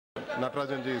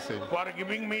Natarajan ji is saying. For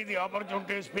giving me the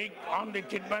opportunity to speak on the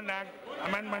Cpim Act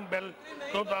Amendment Bill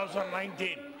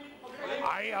 2019.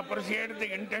 I appreciate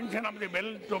the intention of the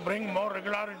bill to bring more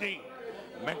regularity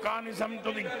mechanism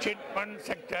to the chit fund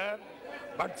sector,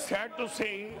 but sad to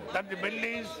say that the bill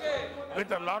is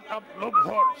with a lot of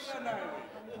loopholes.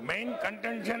 Main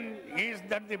contention is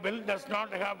that the bill does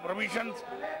not have provisions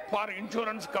for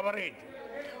insurance coverage.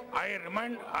 I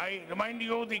remind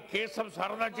you the case of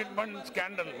Sarada chit fund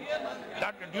scandal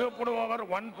that duped over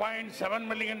 1.7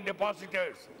 million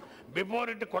depositors before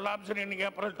it collapsed in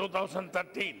April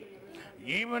 2013.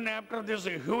 Even after this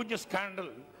huge scandal,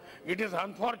 it is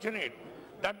unfortunate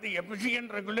that the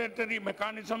efficient regulatory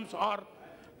mechanisms are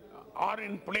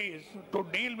in place to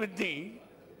deal with the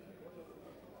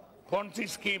Ponzi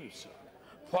schemes.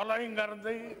 Following are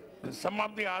some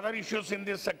of the other issues in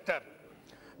this sector.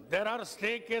 There are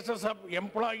stray cases of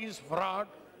employees fraud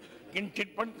in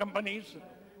chit fund companies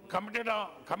committed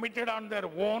on their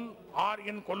own or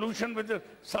in collusion with the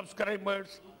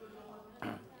subscribers,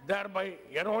 thereby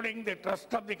eroding the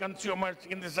trust of the consumers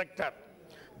in the sector.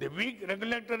 The weak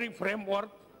regulatory framework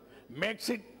makes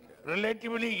it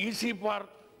relatively easy for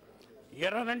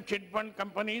errant chit fund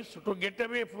companies to get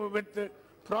away with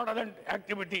fraudulent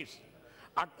activities.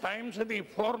 At times, the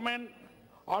foreman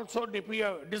also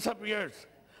disappears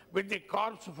with the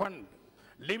corpse fund,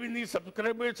 leaving the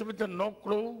subscribers with no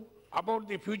clue about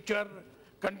the future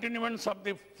continuance of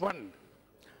the fund.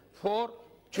 4.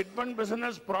 Chit fund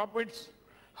business profits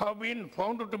have been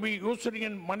found to be used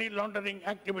in money laundering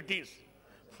activities.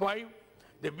 5.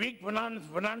 The weak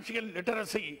financial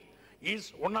literacy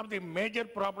is one of the major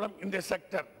problems in the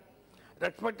sector.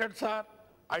 Respected sir,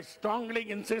 I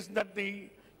strongly insist that the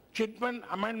Chit Fund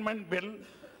Amendment Bill,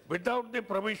 without the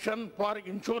provision for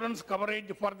insurance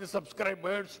coverage for the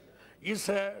subscribers, is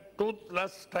a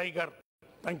toothless tiger.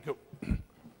 Thank you.